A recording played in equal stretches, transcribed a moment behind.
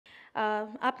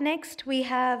Up next, we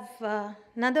have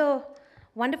another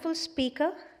wonderful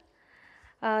speaker,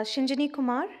 Shinjini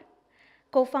Kumar,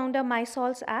 co-founder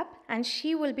mysaltapp, and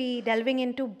she will be delving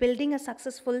into building a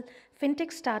successful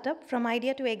fintech startup from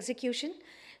idea to execution.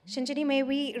 Shinjini, may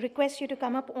we request you to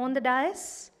come up on the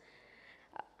dais?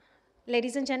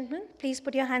 Ladies and gentlemen, please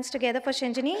put your hands together for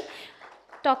Shinjini,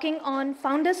 talking on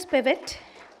Founder's Pivot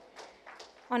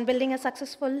on building a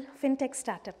successful fintech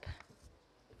startup.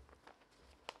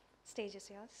 Stage is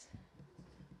yours.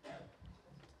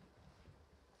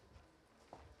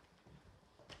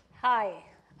 Hi.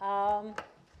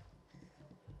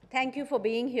 Thank you for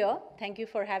being here. Thank you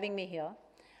for having me here.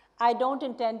 I don't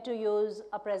intend to use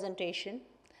a presentation.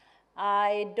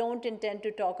 I don't intend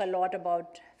to talk a lot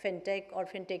about fintech or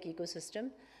fintech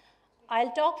ecosystem.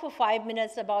 I'll talk for 5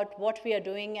 minutes about what we are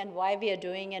doing and why we are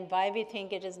doing and why we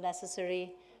think it is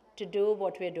necessary to do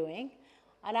what we're doing.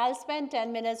 And I'll spend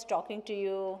 10 minutes talking to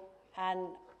you and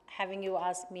having you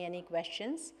ask me any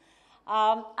questions.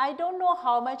 I don't know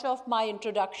how much of my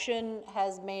introduction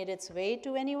has made its way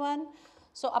to anyone.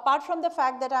 So apart from the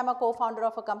fact that I'm a co-founder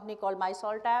of a company called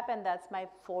mysaltapp, and that's my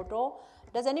photo,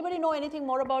 does anybody know anything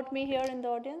more about me here in the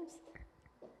audience?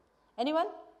 Anyone?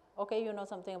 Okay, you know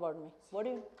something about me. What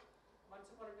do you? Once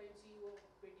upon a time CEO of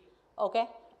Paytm. Okay.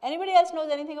 Anybody else knows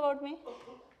anything about me?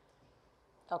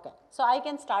 Okay. So I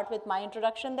can start with my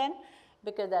introduction then,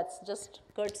 because that's just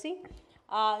courtesy.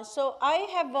 So I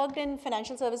have worked in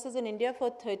financial services in India for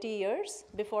 30 years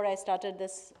before I started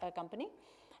this company.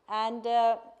 And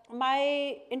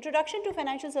my introduction to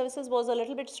financial services was a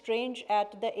little bit strange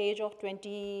at the age of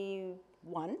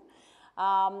 21.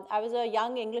 I was a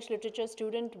young English literature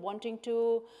student wanting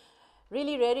to,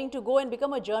 really raring to go and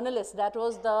become a journalist. That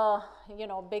was the,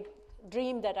 big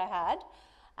dream that I had.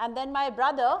 And then my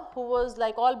brother, who was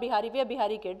like all Bihari, we are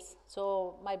Bihari kids.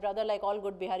 So my brother, like all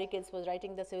good Bihari kids, was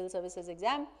writing the civil services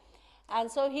exam. And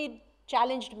so he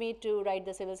challenged me to write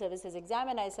the civil services exam.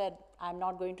 And I said, I'm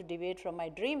not going to deviate from my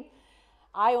dream.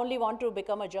 I only want to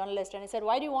become a journalist. And he said,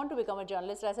 why do you want to become a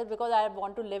journalist? I said, because I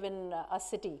want to live in a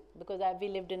city, because we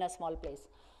lived in a small place.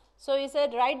 So he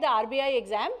said, write the RBI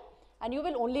exam and you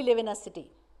will only live in a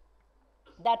city.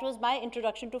 That was my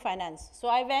introduction to finance. So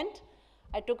I went,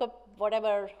 I took up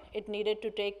whatever it needed to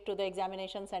take to the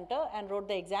examination center and wrote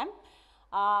the exam.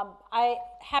 I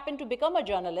happened to become a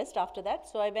journalist after that.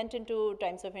 So I went into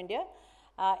Times of India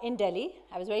in Delhi.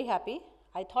 I was very happy.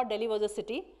 I thought Delhi was a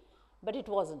city, but it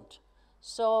wasn't.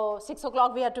 So 6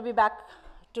 o'clock we had to be back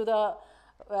to the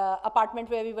apartment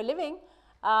where we were living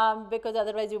because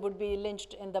otherwise we would be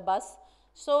lynched in the bus.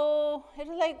 So it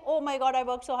was like, oh my God, I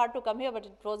worked so hard to come here, but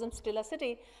it wasn't still a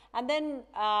city. And then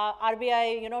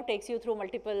RBI, takes you through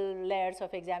multiple layers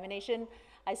of examination.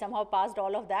 I somehow passed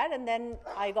all of that, and then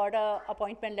I got an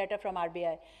appointment letter from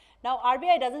RBI. Now,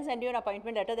 RBI doesn't send you an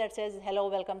appointment letter that says, hello,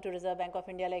 welcome to Reserve Bank of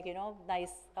India, like,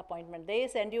 nice appointment. They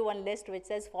send you one list which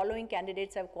says, following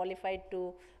candidates have qualified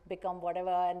to become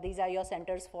whatever, and these are your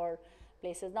centers for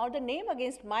places. Now, the name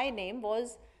against my name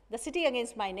was, the city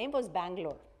against my name was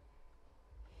Bangalore.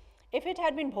 If it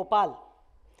had been Bhopal,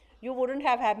 you wouldn't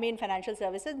have had me in financial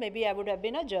services. Maybe I would have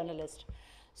been a journalist.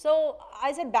 So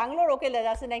I said, Bangalore, okay,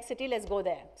 that's the next city, let's go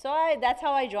there. So that's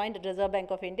how I joined the Reserve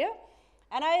Bank of India.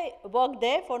 And I worked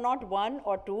there for not 1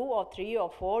 or 2 or 3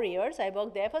 or 4 years. I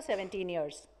worked there for 17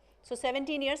 years. So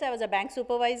 17 years I was a bank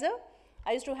supervisor.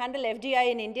 I used to handle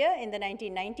FDI in India in the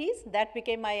 1990s. That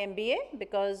became my MBA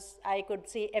because I could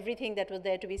see everything that was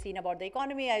there to be seen about the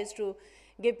economy. I used to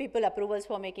give people approvals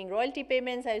for making royalty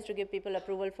payments. I used to give people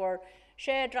approval for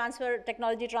share transfer,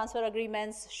 technology transfer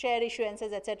agreements, share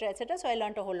issuances, etc., etc. So I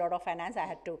learned a whole lot of finance. I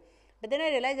had to. But then I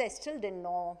realized I still didn't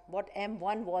know what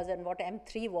M1 was and what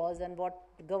M3 was and what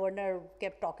the governor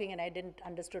kept talking, and I didn't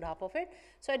understood half of it.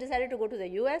 So I decided to go to the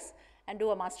US and do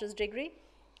a master's degree.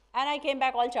 And I came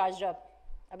back all charged up.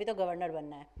 Abhi to governor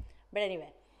banna hai. But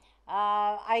anyway.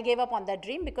 I gave up on that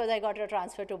dream because I got a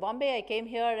transfer to Bombay. I came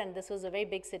here and this was a very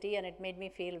big city and it made me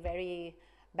feel very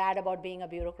bad about being a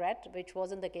bureaucrat, which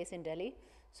wasn't the case in Delhi.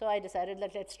 So I decided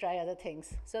that let's try other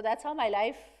things. So that's how my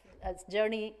life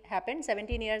journey happened.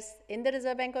 17 years in the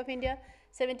Reserve Bank of India,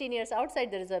 17 years outside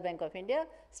the Reserve Bank of India,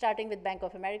 starting with Bank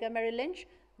of America Merrill Lynch.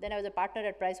 Then I was a partner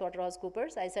at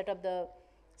PricewaterhouseCoopers. I set up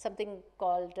something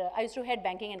called, I used to head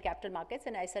banking and capital markets,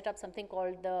 and I set up something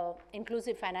called the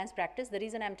inclusive finance practice. The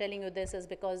reason I'm telling you this is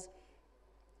because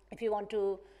if you want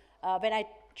to, when I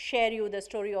share you the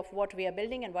story of what we are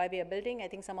building and why we are building, I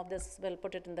think some of this will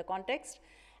put it in the context.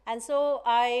 And so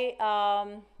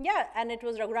and it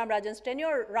was Raghuram Rajan's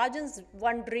tenure. Rajan's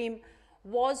one dream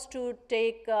was to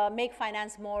make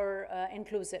finance more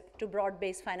inclusive, to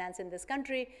broad-based finance in this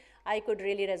country. I could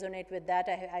really resonate with that.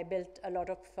 I built a lot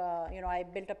of, I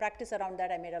built a practice around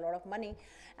that. I made a lot of money.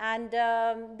 And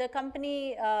the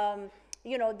company,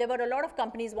 there were a lot of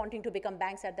companies wanting to become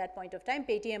banks at that point of time.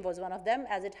 Paytm was one of them.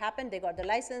 As it happened, they got the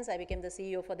license. I became the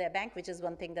CEO for their bank, which is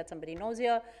one thing that somebody knows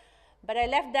here. But I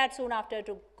left that soon after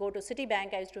to go to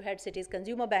Citibank. I used to head Citi's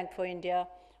consumer bank for India,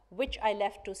 which I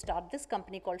left to start this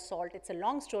company called Salt. It's a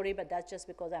long story, but that's just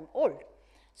because I'm old.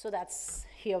 So that's,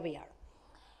 here we are.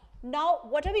 Now,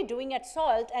 what are we doing at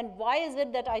Salt, and why is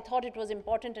it that I thought it was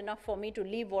important enough for me to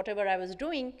leave whatever I was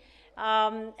doing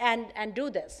and do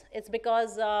this? It's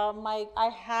because I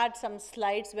had some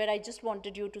slides where I just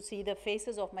wanted you to see the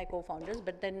faces of my co-founders,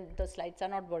 but then the slides are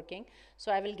not working,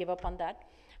 so I will give up on that.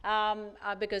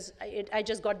 Because I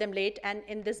just got them late, and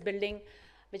in this building,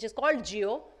 which is called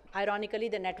Geo, ironically,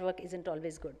 the network isn't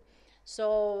always good.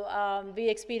 So we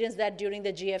experienced that during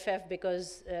the GFF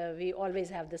because we always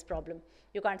have this problem.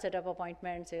 You can't set up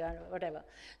appointments, whatever.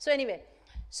 So anyway,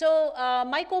 so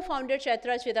my co-founder,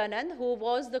 Chaitra Chidanand, who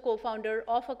was the co-founder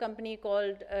of a company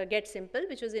called Get Simple,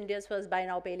 which was India's first buy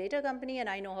now, pay later company, and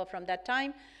I know her from that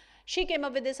time. She came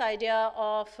up with this idea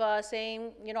of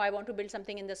saying, I want to build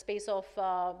something in the space of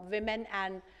women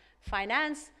and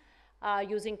finance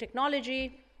using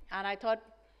technology. And I thought,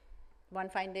 one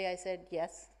fine day I said,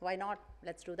 yes, why not?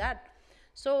 Let's do that.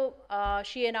 So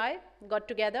she and I got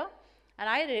together, and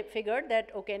I figured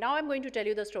that, okay, now I'm going to tell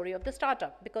you the story of the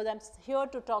startup, because I'm here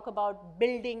to talk about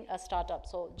building a startup.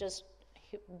 So just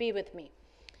be with me.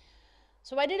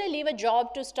 So why did I leave a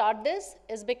job to start this?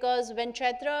 Is because when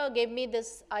Chaitra gave me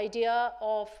this idea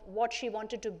of what she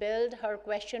wanted to build, her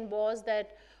question was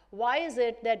that, why is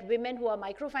it that women who are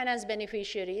microfinance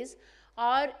beneficiaries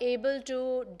are able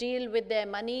to deal with their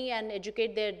money and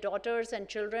educate their daughters and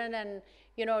children and,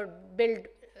 build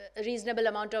a reasonable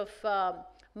amount of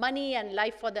money and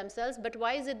life for themselves, but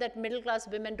why is it that middle class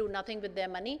women do nothing with their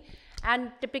money,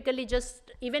 and typically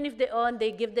just, even if they earn,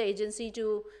 they give the agency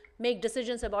to make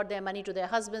decisions about their money to their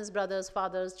husbands, brothers,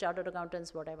 fathers, chartered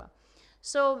accountants, whatever.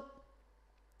 So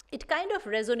it kind of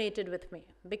resonated with me,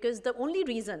 because the only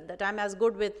reason that I'm as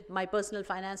good with my personal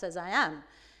finance as I am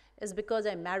is because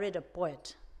I married a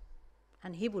poet,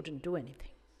 and he wouldn't do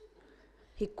anything.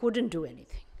 He couldn't do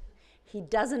anything. He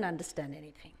doesn't understand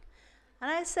anything.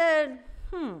 And I said,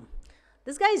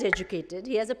 this guy is educated.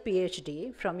 He has a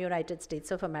PhD from United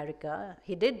States of America.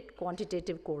 He did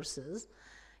quantitative courses.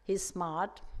 He's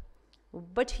smart,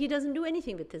 but he doesn't do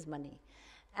anything with his money.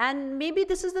 And maybe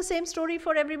this is the same story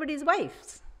for everybody's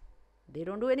wives. They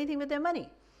don't do anything with their money.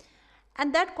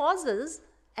 And that causes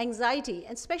anxiety,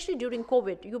 especially during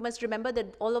COVID. You must remember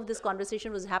that all of this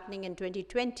conversation was happening in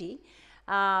 2020,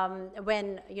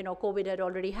 when COVID had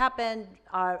already happened.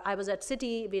 I was at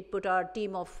Citi. We had put our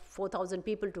team of 4,000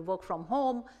 people to work from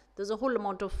home. There's a whole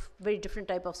amount of very different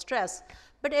type of stress.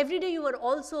 But every day you were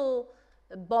also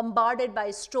bombarded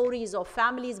by stories of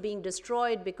families being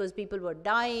destroyed because people were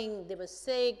dying, they were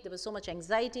sick, there was so much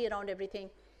anxiety around everything.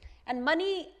 And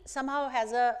money somehow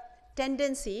has a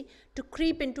tendency to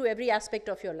creep into every aspect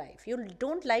of your life. You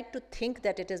don't like to think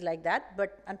that it is like that,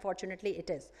 but unfortunately it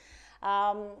is.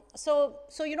 So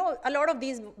a lot of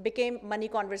these became money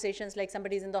conversations, like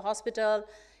somebody's in the hospital,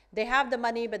 they have the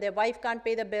money, but their wife can't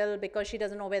pay the bill because she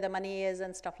doesn't know where the money is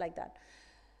and stuff like that.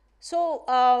 So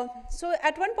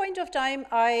at one point of time,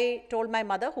 I told my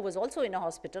mother, who was also in a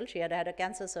hospital, she had had a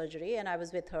cancer surgery, and I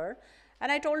was with her,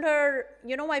 and I told her,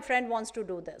 my friend wants to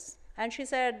do this. And she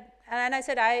said, and I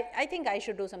said, I think I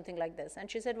should do something like this.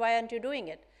 And she said, why aren't you doing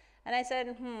it? And I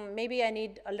said, maybe I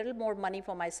need a little more money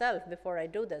for myself before I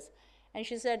do this. And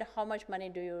she said, how much money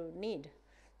do you need?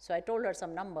 So I told her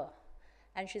some number.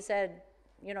 And she said,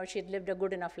 she'd lived a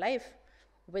good enough life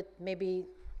with maybe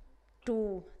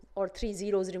 2 or 3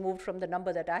 zeros removed from the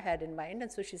number that I had in mind.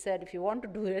 And so she said, if you want to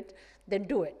do it, then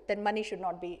do it. Then money should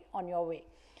not be on your way.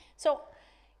 So,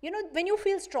 when you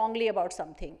feel strongly about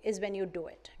something is when you do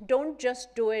it. Don't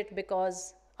just do it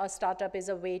because a startup is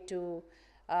a way to,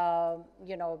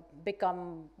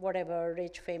 become whatever,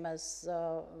 rich, famous.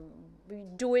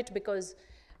 Do it because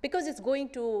it's going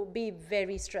to be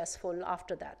very stressful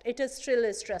after that. It is still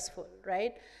is stressful,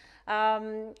 right?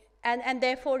 And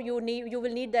therefore you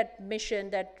will need that mission,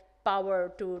 that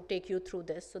power to take you through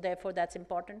this. So therefore that's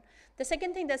important. The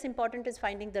second thing that's important is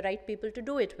finding the right people to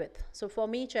do it with. So for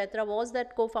me, Chaitra was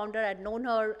that co-founder. I'd known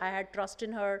her, I had trust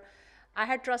in her. I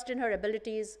had trust in her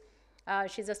abilities.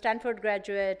 She's a Stanford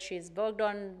graduate. She's worked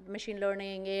on machine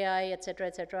learning, AI, et cetera,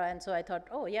 et cetera. And so I thought,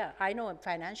 oh yeah, I know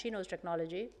finance, she knows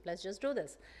technology. Let's just do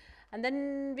this. And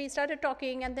then we started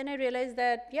talking, and then I realized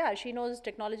that, yeah, she knows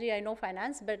technology, I know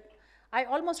finance, but I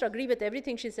almost agree with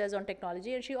everything she says on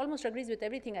technology, and she almost agrees with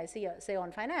everything I say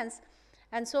on finance.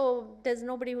 And so there's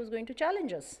nobody who's going to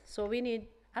challenge us. So we need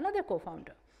another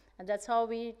co-founder. And that's how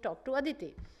we talked to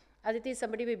Aditi. Aditi is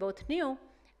somebody we both knew.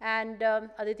 And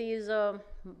Aditi is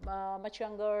much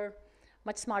younger,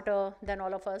 much smarter than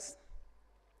all of us.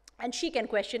 And she can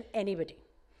question anybody.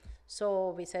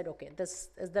 So we said, okay, this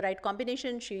is the right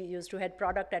combination. She used to head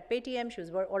product at Paytm. She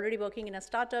was already working in a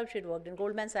startup. She'd worked in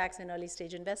Goldman Sachs in early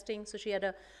stage investing. So she had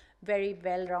a very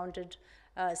well-rounded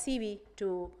CV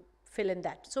to fill in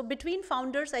that. So between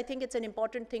founders, I think it's an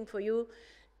important thing for you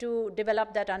to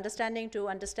develop that understanding, to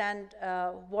understand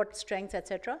what strengths,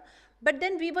 etc. But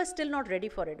then we were still not ready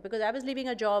for it because I was leaving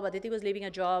a job, Aditi was leaving a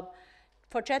job.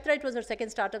 For Chaitra, it was her second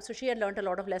startup, so she had learned a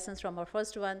lot of lessons from her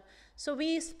first one. So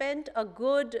we spent a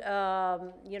good,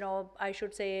 I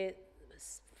should say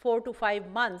 4 to 5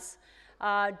 months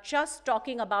just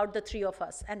talking about the three of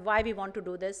us and why we want to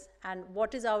do this and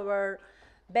what is our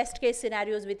best case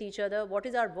scenarios with each other, what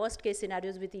is our worst case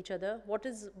scenarios with each other, what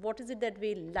is it that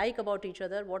we like about each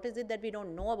other, what is it that we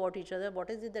don't know about each other, what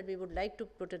is it that we would like to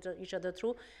put each other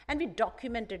through, and we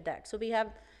documented that. So we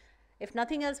have, if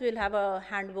nothing else, we'll have a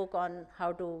handbook on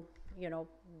how to,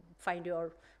 find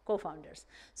your co-founders.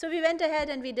 So we went ahead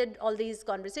and we did all these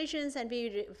conversations and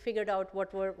we figured out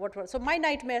what were. So my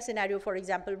nightmare scenario, for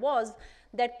example, was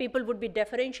that people would be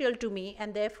deferential to me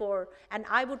and therefore, and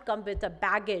I would come with a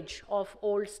baggage of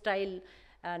old style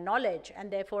knowledge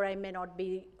and therefore I may not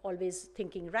be always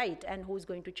thinking right, and who's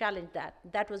going to challenge that?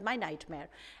 That was my nightmare.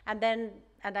 And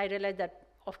I realized that,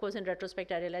 of course, in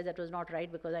retrospect, I realized that was not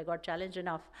right because I got challenged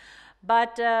enough.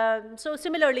 But so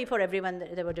similarly for everyone,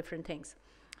 there were different things.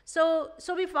 So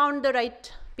we found the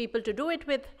right people to do it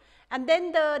with. And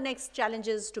then the next challenge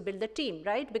is to build the team,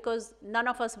 right? Because none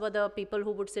of us were the people who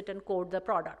would sit and code the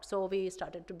product. So we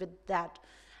started with that.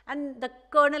 And the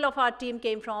kernel of our team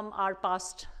came from our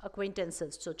past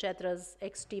acquaintances. So Chaitra's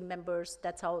ex-team members,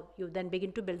 that's how you then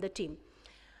begin to build the team.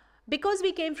 Because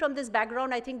we came from this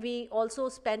background, I think we also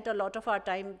spent a lot of our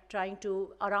time trying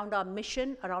to, around our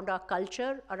mission, around our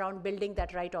culture, around building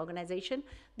that right organization.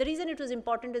 The reason it was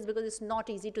important is because it's not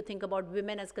easy to think about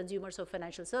women as consumers of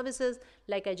financial services.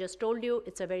 Like I just told you,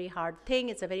 it's a very hard thing.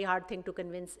 It's a very hard thing to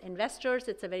convince investors.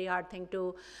 It's a very hard thing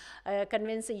to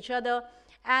convince each other.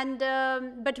 And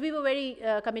but we were very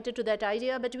committed to that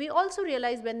idea. But we also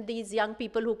realized when these young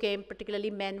people who came, particularly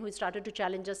men who started to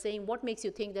challenge us, saying, what makes you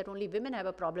think that only women have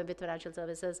a problem with financial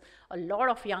services? A lot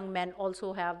of young men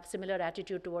also have similar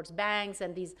attitude towards banks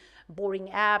and these boring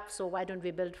apps. So why don't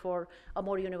we build for a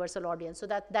more universal audience? So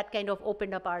that kind of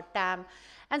opened up our TAM.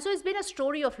 And so it's been a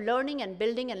story of learning and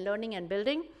building and learning and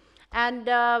building. And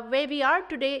where we are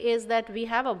today is that we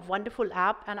have a wonderful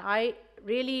app, and I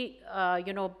really,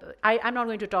 I'm not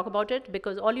going to talk about it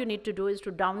because all you need to do is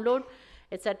to download.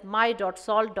 It's at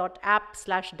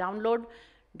my.salt.app/download.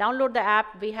 Download the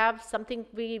app. We have something,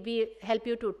 we help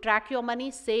you to track your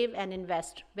money, save and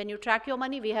invest. When you track your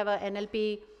money, we have a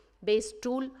NLP-based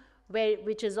tool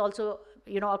which is also,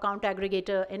 account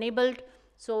aggregator enabled.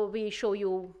 So we show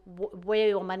you where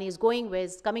your money is going, where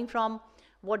it's coming from,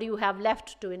 what do you have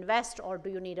left to invest, or do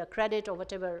you need a credit, or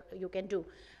whatever you can do.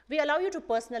 We allow you to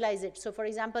personalize it. So for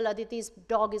example, Aditi's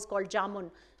dog is called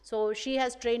Jamun. So she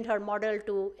has trained her model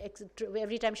to,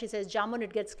 every time she says Jamun,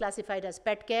 it gets classified as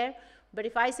pet care. But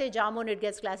if I say Jamun, it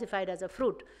gets classified as a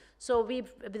fruit. So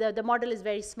the model is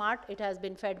very smart. It has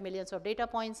been fed millions of data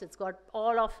points. It's got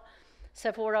all of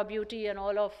Sephora Beauty and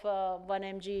all of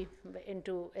 1mg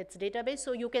into its database.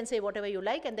 So you can say whatever you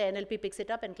like, and the NLP picks it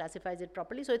up and classifies it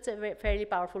properly. So it's a fairly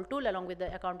powerful tool along with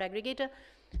the account aggregator.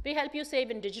 We help you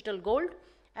save in digital gold,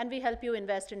 and we help you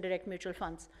invest in direct mutual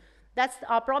funds. That's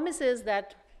our promise, is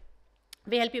that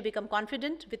we help you become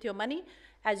confident with your money.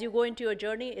 As you go into your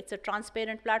journey, it's a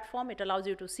transparent platform. It allows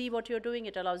you to see what you're doing.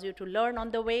 It allows you to learn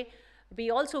on the way. We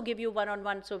also give you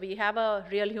one-on-one. So we have a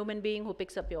real human being who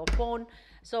picks up your phone.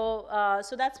 So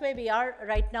that's where we are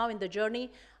right now in the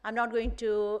journey. I'm not going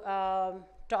to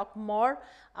talk more.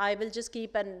 I will just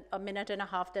keep a minute and a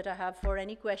half that I have for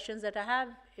any questions that I have.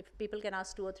 If people can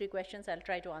ask 2 or 3 questions, I'll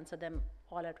try to answer them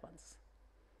all at once.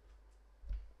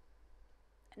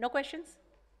 No questions?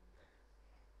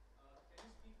 Can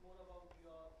you speak more about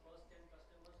your first 10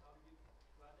 customers? How did you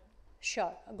acquire them?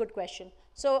 Sure, a good question.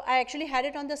 So I actually had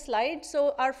it on the slide.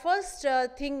 So our first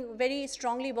thing very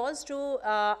strongly was to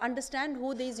understand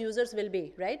who these users will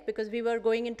be, right? Because we were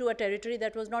going into a territory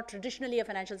that was not traditionally a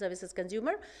financial services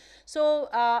consumer. So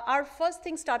our first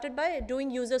thing started by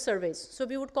doing user surveys. So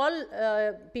we would call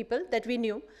people that we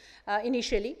knew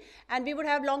initially, and we would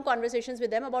have long conversations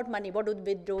with them about money. What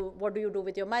do you do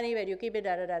with your money? Where do you keep it?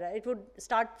 Da, da, da, da. It would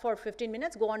start for 15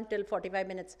 minutes, go on till 45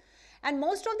 minutes. And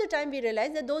most of the time we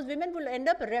realized that those women will end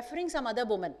up referring some other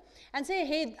woman and say,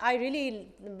 hey, I really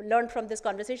learned from this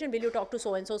conversation, will you talk to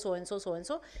so-and-so, so-and-so,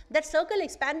 so-and-so. That circle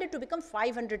expanded to become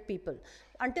 500 people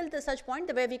until such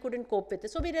point where we couldn't cope with it.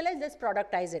 So we realized, let's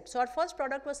productize it. So our first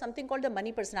product was something called the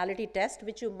money personality test,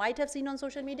 which you might have seen on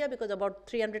social media because about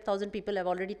 300,000 people have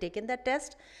already taken that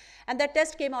test. And that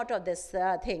test came out of this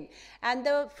thing. And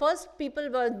the first people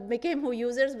became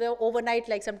users were overnight,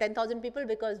 like some 10,000 people,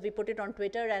 because we put it on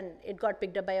Twitter and it got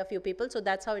picked up by a few people. So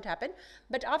that's how it happened.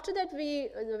 But after that, we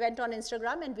went on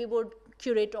Instagram and we would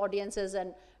curate audiences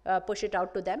and push it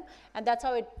out to them, and that's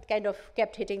how it kind of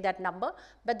kept hitting that number.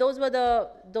 But those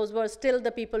were still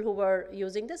the people who were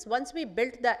using this. Once we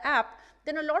built the app,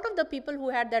 then a lot of the people who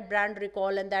had that brand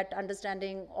recall and that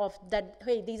understanding of that,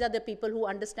 hey, these are the people who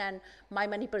understand my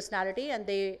money personality, and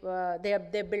they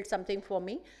built something for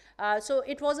me. So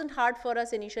it wasn't hard for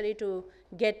us initially to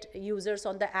get users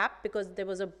on the app because there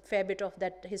was a fair bit of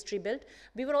that history built.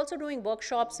 We were also doing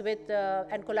workshops with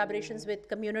and collaborations with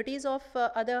communities of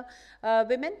other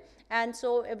women. And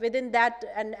so within that,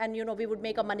 and you know, we would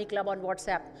make a money club on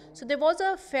WhatsApp. So there was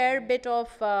a fair bit of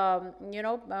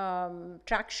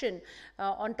traction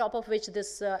on top of which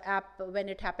this app, when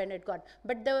it happened, it got.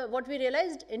 But what we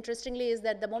realized interestingly is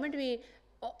that the moment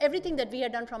everything that we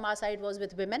had done from our side was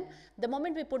with women. The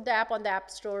moment we put the app on the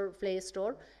App Store, Play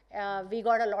Store, we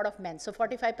got a lot of men. So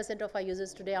 45% of our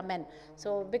users today are men.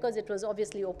 So because it was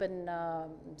obviously open,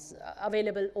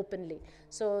 available openly.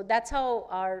 So that's how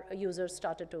our users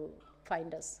started to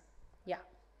find us. Yeah.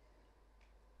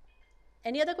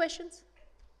 Any other questions?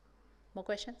 More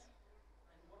questions?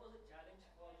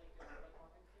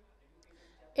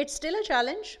 It's still a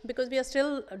challenge because we are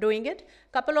still doing it.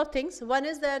 Couple of things. One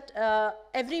is that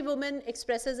every woman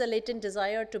expresses a latent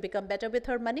desire to become better with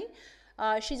her money.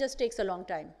 She just takes a long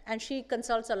time, and she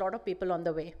consults a lot of people on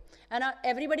the way. And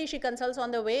everybody she consults on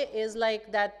the way is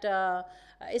like that,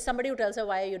 is somebody who tells her,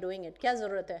 why are you doing it? Kya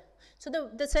zarurat hai? So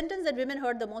the sentence that women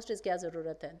heard the most is kya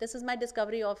zarurat hai? This is my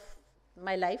discovery of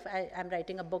my life. I'm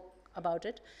writing a book about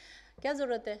it. क्या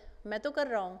ज़रूरत है? मैं तो कर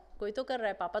रहा हूँ, कोई तो कर रहा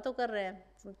है, पापा तो कर रहे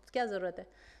हैं, क्या ज़रूरत है?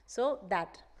 So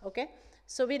that, okay?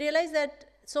 So we realize that,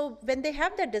 so when they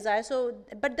have that desire, so,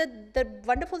 but the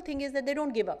wonderful thing is that they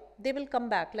don't give up. They will come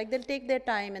back, like they'll take their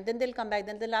time and then they'll come back,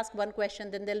 then they'll ask one question,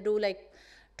 then they'll do like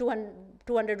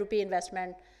 200 rupee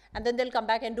investment, and then they'll come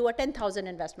back and do a 10,000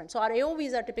 investment. So our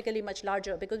AOVs are typically much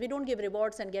larger because we don't give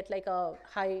rewards and get like a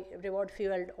high reward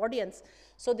fueled audience.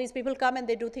 So these people come and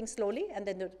they do things slowly, and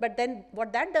then but then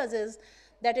what that does is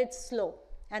that it's slow.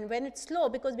 And when it's slow,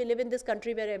 because we live in this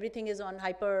country where everything is on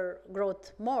hyper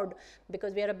growth mode,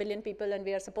 because we are 1 billion people and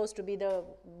we are supposed to be the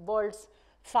world's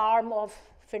farm of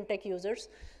fintech users.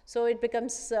 So it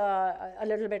becomes a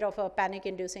little bit of a panic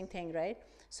inducing thing, right?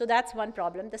 So that's one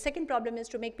problem. The second problem is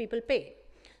to make people pay.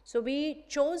 So we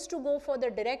chose to go for the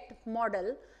direct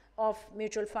model of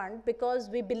mutual fund because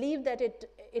we believe that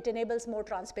it enables more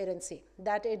transparency,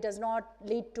 that it does not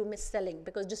lead to mis-selling,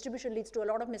 because distribution leads to a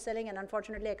lot of mis-selling, and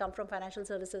unfortunately I come from financial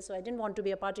services, so I didn't want to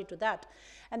be a party to that.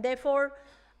 And therefore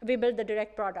we built the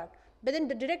direct product. But then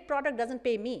the direct product doesn't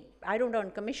pay me. I don't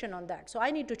earn commission on that. So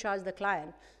I need to charge the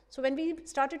client. So when we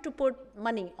started to put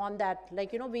money on that,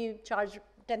 like, you know, we charge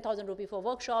 10,000 rupees for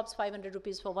workshops, 500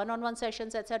 rupees for one-on-one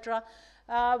sessions, etc.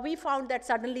 We found that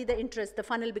suddenly the interest, the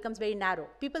funnel becomes very narrow.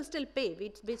 People still pay,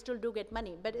 we still do get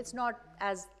money, but it's not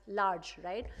as large,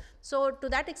 right? So to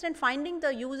that extent, finding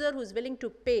the user who's willing to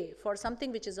pay for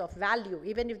something which is of value,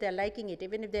 even if they're liking it,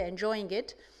 even if they're enjoying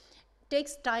it,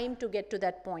 takes time to get to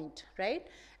that point, right?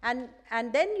 And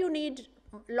then you need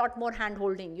a lot more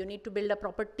hand-holding. You need to build a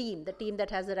proper team, the team that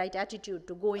has the right attitude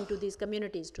to go into these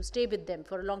communities, to stay with them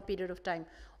for a long period of time.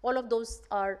 All of those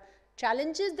are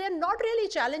challenges. They're not really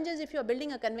challenges if you're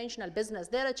building a conventional business.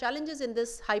 There are challenges in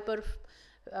this hyper,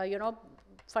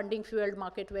 funding fueled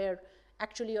market where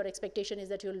actually your expectation is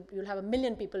that you'll have 1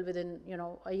 million people within,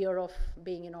 a year of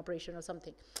being in operation or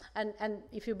something. And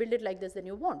if you build it like this, then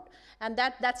you won't. And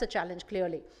that's a challenge,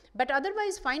 clearly. But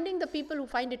otherwise, finding the people who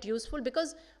find it useful,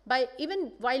 because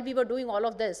even while we were doing all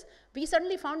of this, we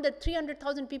suddenly found that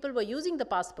 300,000 people were using the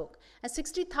passbook, and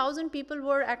 60,000 people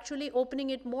were actually opening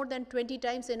it more than 20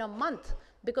 times in a month,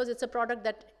 because it's a product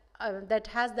that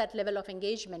has that level of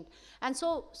engagement. And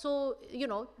so you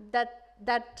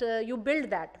build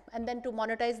that, and then to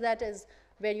monetize that is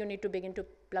where you need to begin to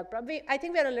plug. I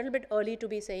think we're a little bit early to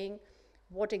be saying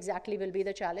what exactly will be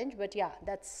the challenge, but yeah,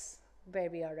 that's where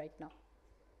we are right now.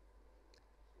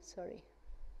 Sorry.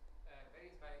 Very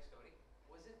inspiring story.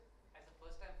 Was it, as a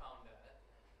first-time founder,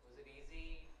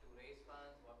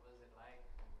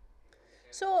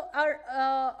 So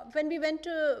when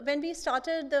we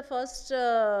started the first,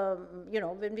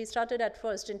 when we started at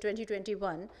first in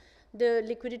 2021, the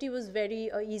liquidity was very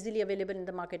easily available in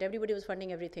the market. Everybody was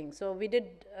funding everything. So we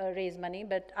did raise money,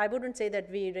 but I wouldn't say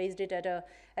that we raised it at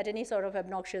any sort of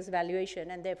obnoxious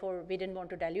valuation, and therefore we didn't want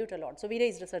to dilute a lot. So we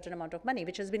raised a certain amount of money,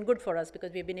 which has been good for us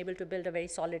because we've been able to build a very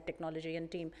solid technology and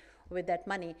team with that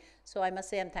money. So I must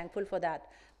say I'm thankful for that.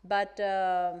 But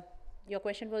your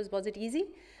question was it easy?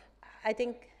 I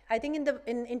think in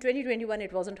 2021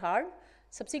 it wasn't hard.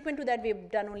 Subsequent to that,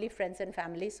 we've done only friends and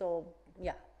family. So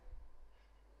yeah.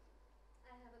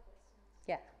 I have a question.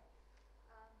 Yeah.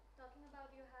 Talking about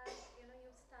you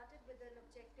started with an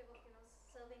objective of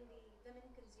serving the women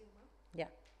consumer Yeah.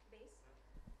 base.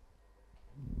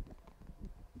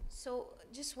 So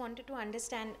just wanted to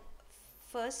understand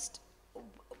first,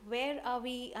 where are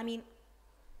we? I mean,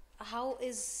 how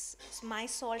is my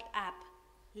salt app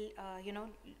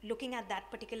looking at that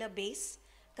particular base,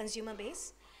 consumer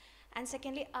base? And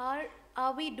secondly, are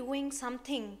we doing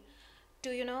something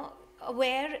to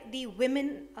aware the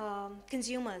women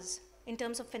consumers in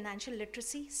terms of financial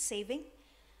literacy, saving?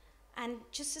 And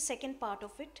just the second part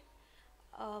of it,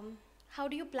 how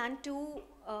do you plan to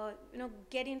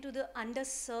get into the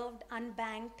underserved,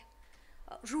 unbanked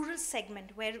rural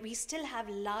segment where we still have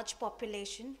large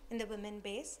population in the women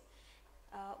base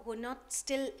who are not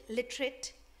still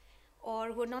literate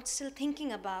or who are not still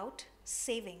thinking about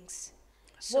savings?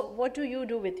 So What do you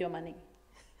do with your money?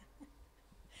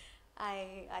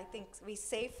 I think we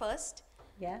save first,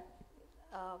 Yeah.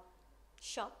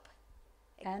 shop.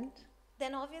 And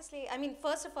Then obviously, I mean,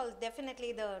 first of all,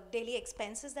 definitely the daily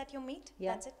expenses that you meet,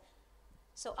 Yeah. that's it.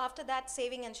 So after that,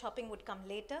 saving and shopping would come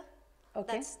later.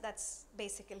 Okay. That's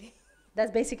basically,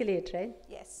 that's basically it, right?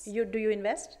 yes. Do you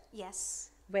invest?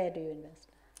 Yes. Where do you invest?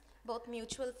 Both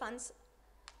mutual funds,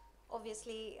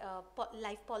 obviously,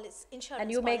 life policy, insurance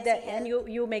And you make policy, that, and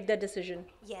you make the decision.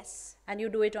 Yes. And you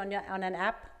do it on an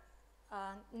app.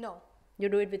 No. You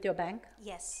do it with your bank.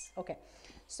 Yes. Okay.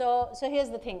 So here's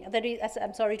the thing.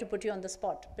 I'm sorry to put you on the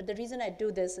spot, but the reason I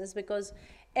do this is because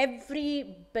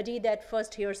everybody that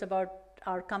first hears about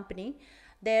our company,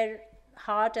 their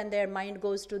heart and their mind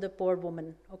goes to the poor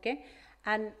woman. Okay.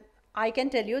 And I can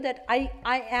tell you that I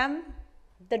am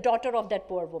the daughter of that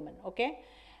poor woman. Okay.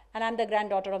 And I'm the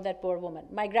granddaughter of that poor woman.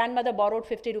 My grandmother borrowed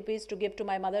 50 rupees to give to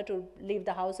my mother to leave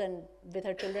the house and with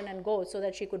her children and go so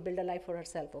that she could build a life for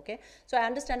herself. Okay. So I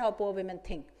understand how poor women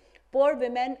think. Poor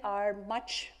women are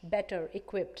much better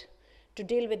equipped to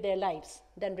deal with their lives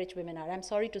than rich women are. I'm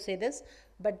sorry to say this,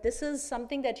 but this is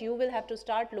something that you will have to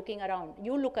start looking around.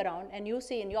 You look around and you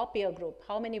see in your peer group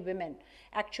how many women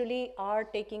actually are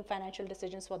taking financial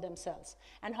decisions for themselves,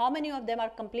 and how many of them are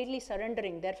completely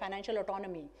surrendering their financial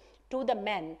autonomy to the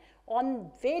men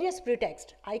on various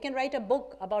pretexts. I can write a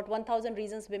book about 1000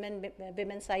 reasons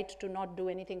women cite to not do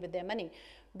anything with their money,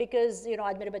 because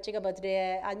आज मेरे बच्चे का birthday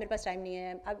है, आज मेरे पास time नहीं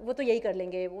है, वो तो यही कर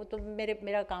लेंगे, वो तो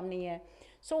मेरा काम नहीं है.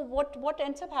 So what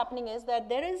ends up happening is that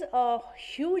there is a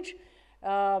huge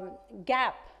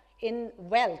gap in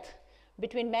wealth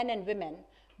between men and women,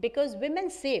 because women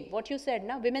save. What you said,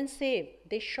 na, women save,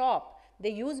 they shop, they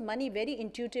use money very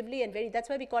intuitively and that's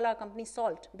why we call our company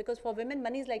Salt, because for women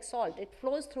money is like salt. It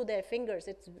flows through their fingers.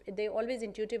 They're always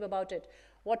intuitive about it.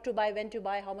 What to buy, when to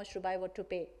buy, how much to buy, what to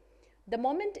pay. The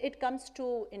moment it comes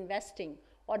to investing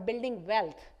or building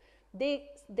wealth,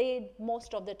 they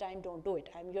most of the time don't do it.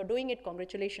 You're doing it,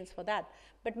 congratulations for that,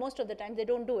 but most of the time they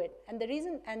don't do it. And the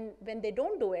reason, and when they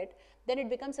don't do it, then it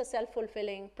becomes a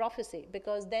self-fulfilling prophecy,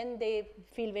 because then they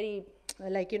feel very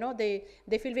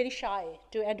they feel very shy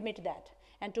to admit that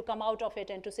and to come out of it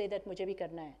and to say that mujhe bhi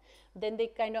karna hai. Then they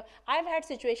kind of, I've had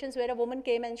situations where a woman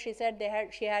came and she said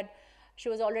she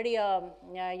was already a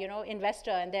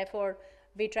investor, and therefore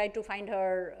we tried to find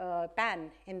her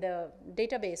PAN in the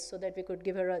database so that we could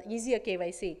give her an easier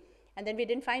KYC, and then we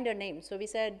didn't find her name. So we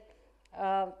said,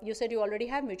 you said you already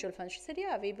have mutual funds. She said,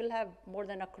 yeah, we will have more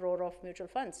than 1 crore of mutual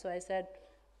funds. So I said,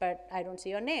 but I don't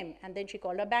see your name. And then she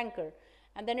called a banker,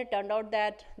 and then it turned out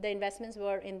that the investments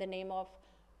were in the name of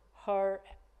her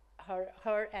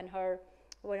and her,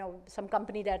 some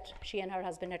company that she and her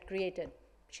husband had created.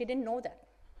 She didn't know that.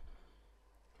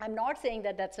 I'm not saying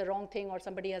that that's a wrong thing or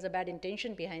somebody has a bad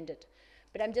intention behind it,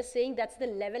 but I'm just saying that's the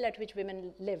level at which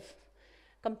women live,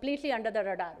 completely under the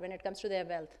radar when it comes to their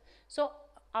wealth. So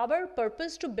our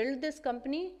purpose to build this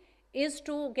company is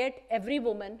to get every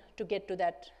woman to get to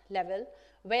that level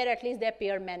where at least their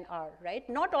peer men are, right?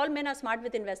 Not all men are smart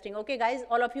with investing. Okay, guys,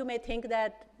 all of you may think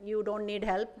that you don't need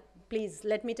help. Please,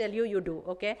 let me tell you, you do,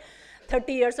 okay?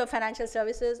 30 years of financial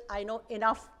services, I know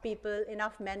enough people,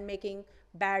 enough men making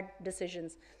bad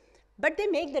decisions. But they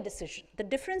make the decision. The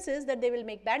difference is that they will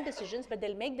make bad decisions, but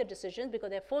they'll make the decisions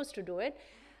because they're forced to do it,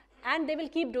 and they will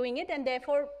keep doing it, and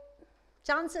therefore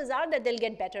chances are that they'll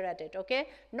get better at it, okay?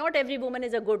 Not every woman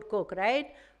is a good cook,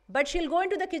 right? But she'll go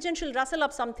into the kitchen, she'll rustle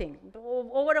up something.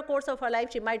 Over a course of her life,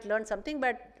 she might learn something,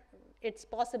 but it's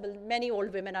possible. Many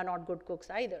old women are not good cooks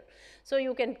either. So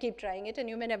you can keep trying it and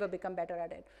you may never become better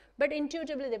at it. But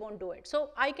intuitively, they won't do it. So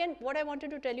what I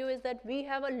wanted to tell you is that we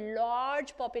have a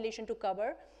large population to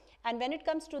cover. And when it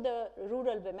comes to the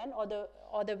rural women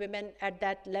or the women at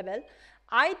that level,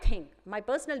 I think, my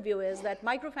personal view is that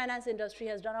microfinance industry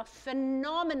has done a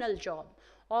phenomenal job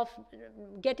of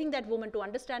getting that woman to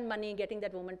understand money, getting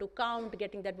that woman to count,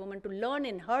 getting that woman to learn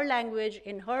in her language,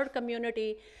 in her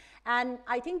community. And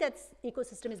I think that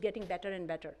ecosystem is getting better and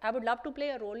better. I would love to play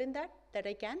a role in that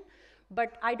I can,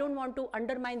 but I don't want to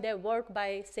undermine their work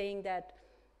by saying that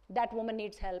that woman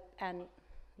needs help and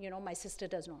my sister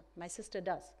does not. My sister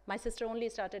does. My sister only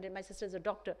started it. My sister is a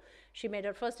doctor. She made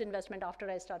her first investment after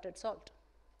I started Salt.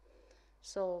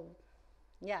 So,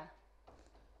 yeah.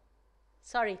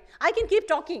 Sorry. I can keep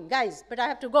talking, guys, but I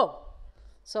have to go.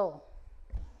 So,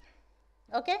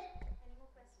 okay? Any more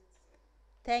questions?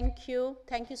 Thank you.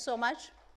 Thank you so much.